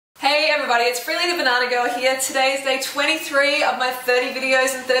everybody, it's Freely the Banana Girl here. Today is day 23 of my 30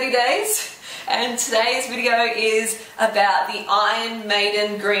 videos in 30 days. And today's video is about the Iron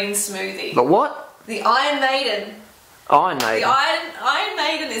Maiden green smoothie. The what? The Iron Maiden. Iron Maiden? The Iron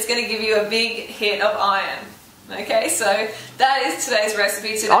Maiden is going to give you a big hit of iron. Okay, so that is today's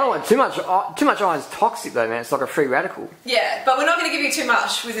recipe today. I don't want too much. Too much iron's toxic though, man. It's like a free radical. Yeah, but we're not going to give you too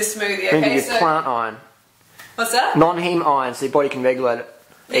much with this smoothie, okay? We're going to give you plant iron. What's that? Non-heme iron, so your body can regulate it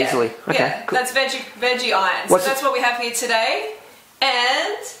easily. Okay, yeah, cool. That's veggie iron. So that's what we have here today.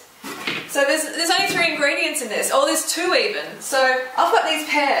 And so there's only 3 ingredients in this. Oh, there's 2 even. So I've got these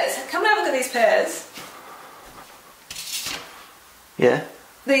pears. Come and have a look at these pears. Yeah.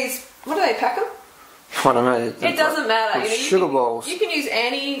 These, what do they pack them? I don't know. It doesn't matter. You know, sugar balls. You can use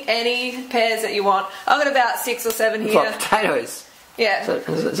any pears that you want. I've got about 6 or 7 here. It's like potatoes. Yeah.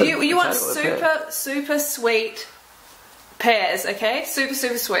 So you want super sweet pears, okay?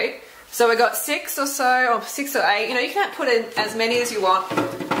 Super sweet. So we got 6 or so, or 6 or 8. You know, you can put in as many as you want.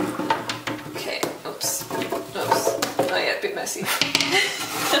 Okay. Oops. Oh yeah, a bit messy.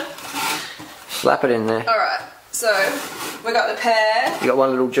 Slap it in there. All right. So we got the pear. You got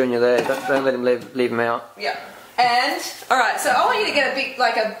one little junior there. Don't let him leave him out. Yeah. And all right. So I want you to get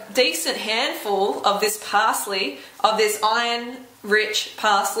a decent handful of this parsley, of this iron-rich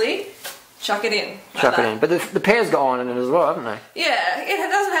parsley. Chuck it in. Chuck it in. But the pear's got iron in it as well, haven't they? Yeah, it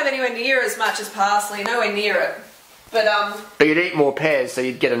doesn't have anywhere near as much as parsley, nowhere near it. But you'd eat more pears, so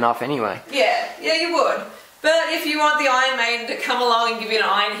you'd get enough anyway. Yeah, you would. But if you want the Iron Maiden to come along and give you an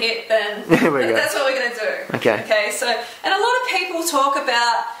iron hit, then that's what we're going to do. Okay. Okay, so, and a lot of people talk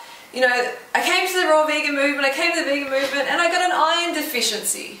about, you know, I came to the raw vegan movement, I came to the vegan movement, and I got an iron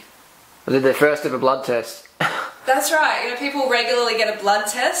deficiency. I did their first ever blood test. That's right. You know, people regularly get a blood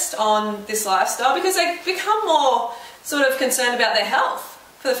test on this lifestyle because they become more sort of concerned about their health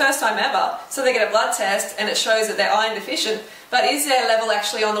for the first time ever. So they get a blood test and it shows that they're iron deficient, but is their level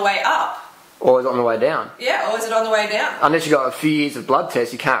actually on the way up? Or is it on the way down? Yeah, or is it on the way down? Unless you've got a few years of blood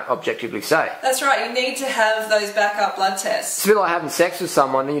tests, you can't objectively say. That's right. You need to have those backup blood tests. It's a bit like having sex with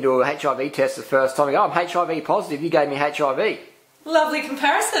someone, then you do a HIV test the first time. You go, I'm HIV positive, you gave me HIV. Lovely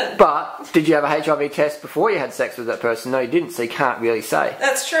comparison. But, did you have a HIV test before you had sex with that person? No, you didn't, so you can't really say.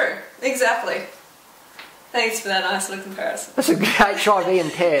 That's true. Exactly. Thanks for that nice little comparison. That's a HIV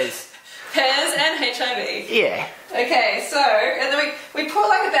and pears. Pears and HIV. Yeah. Okay, so, and then we put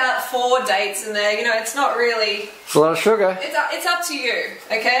like about 4 dates in there. You know, it's not really... It's a lot of sugar. It's up to you,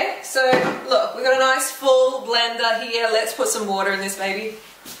 okay? So, look, we've got a nice full blender here. Let's put some water in this baby.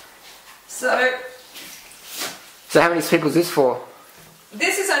 So how many people is this for?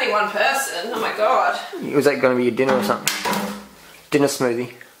 This is only one person. Oh my god. Was that going to be your dinner or something? Dinner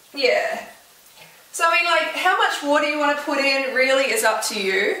smoothie. Yeah. So I mean, like, how much water you want to put in really is up to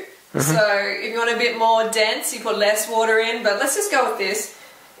you. So if you want a bit more dense, you put less water in. But let's just go with this.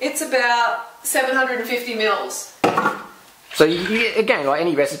 It's about 750 mils. So you, again, like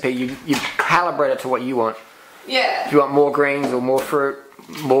any recipe, you calibrate it to what you want. Yeah. If you want more greens or more fruit,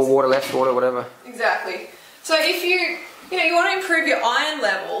 more water, less water, whatever. Exactly. So if you want to improve your iron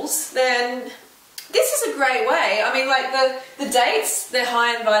levels, then this is a great way. I mean, like the dates, they're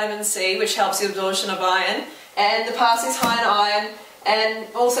high in vitamin C, which helps the absorption of iron, and the parsley's high in iron, and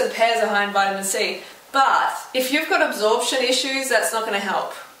also the pears are high in vitamin C. But if you've got absorption issues, that's not going to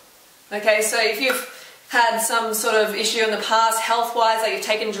help. Okay, so if you've had some sort of issue in the past, health-wise, like you've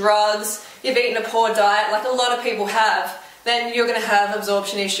taken drugs, you've eaten a poor diet, like a lot of people have, then you're going to have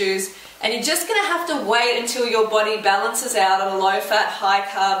absorption issues. And you're just going to have to wait until your body balances out on a low-fat,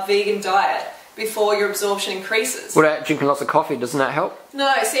 high-carb, vegan diet before your absorption increases. What about drinking lots of coffee? Doesn't that help?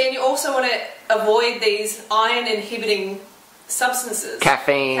 No, see, and you also want to avoid these iron-inhibiting substances.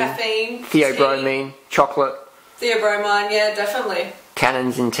 Caffeine, theobromine, tea. chocolate. Theobromine, yeah, definitely.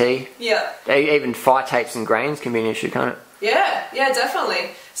 Tannins in tea. Yeah. Even phytates and grains can be an issue, can't it? Yeah,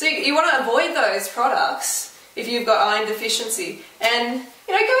 definitely. So you want to avoid those products if you've got iron deficiency. And,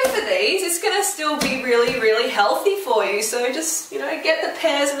 you know, go for these. It's going to still be really, really healthy for you. So just, you know, get the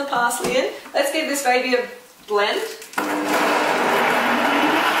pears and the parsley in. Let's give this baby a blend.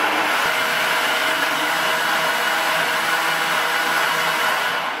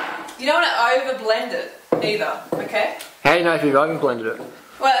 You don't want to over blend it either, okay? How do you know if you've over blended it?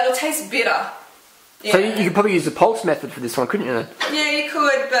 Well, it'll taste bitter. Yeah. So you could probably use the pulse method for this one, couldn't you? Yeah, you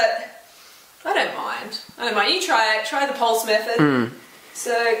could, but I don't mind. You try it. Try the pulse method.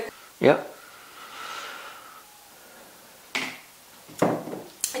 So. Yep.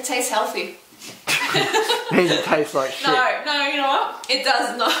 It tastes healthy. It means it tastes like shit. No, you know what? It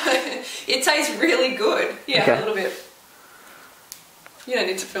does not. It tastes really good. Yeah, okay. A little bit. You don't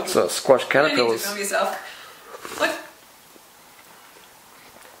need to film. So squash You don't need to caterpillars. film yourself. Look.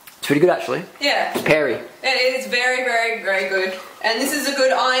 It's pretty good actually. Yeah. It's peary. It is very, very, very good. And this is a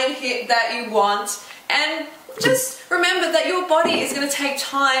good iron hit that you want. And just remember that your body is going to take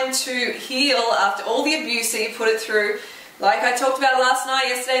time to heal after all the abuse that you put it through. Like I talked about last night,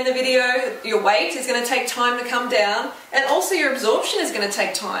 yesterday in the video, your weight is going to take time to come down. And also your absorption is going to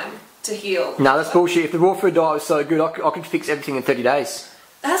take time to heal. No, that's bullshit. If the raw food diet was so good, I could fix everything in 30 days.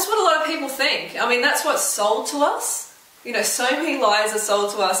 That's what a lot of people think. I mean, that's what's sold to us. You know, so many lies are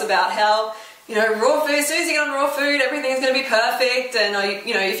sold to us about how, you know, raw food, as soon as you get on raw food, everything's going to be perfect, and,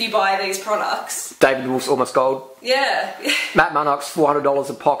 you know, if you buy these products. David Wolf's Almost Gold. Yeah. Matt Munnock's $400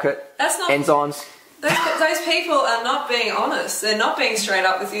 a pocket. That's not... Enzymes. Those people are not being honest. They're not being straight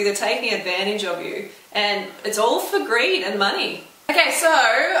up with you. They're taking advantage of you. And it's all for greed and money. Okay, so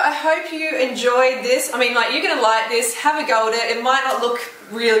I hope you enjoyed this. I mean, like, you're going to like this. Have a go at it. It might not look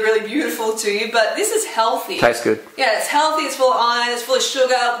really, really beautiful to you, but this is healthy. Tastes good. Yeah, it's healthy. It's full of iron. It's full of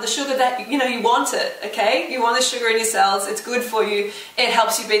sugar. The sugar that, you know, you want it, okay? You want the sugar in your cells. It's good for you. It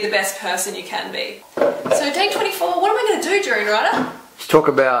helps you be the best person you can be. So day 24, what am I going to do, Drew Ryder? Just talk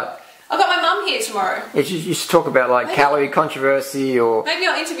about... I've got my mum here tomorrow. You should talk about, like, calorie controversy or... Maybe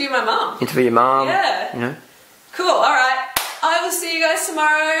I'll interview my mum. Interview your mum. Yeah. You know? Cool, alright. I will see you guys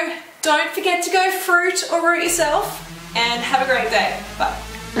tomorrow. Don't forget to go fruit or root yourself. And have a great day. Bye.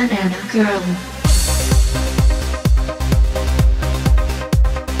 Banana Girl.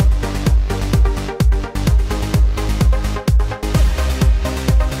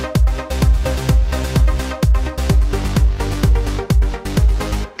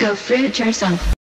 Go fruit yourself.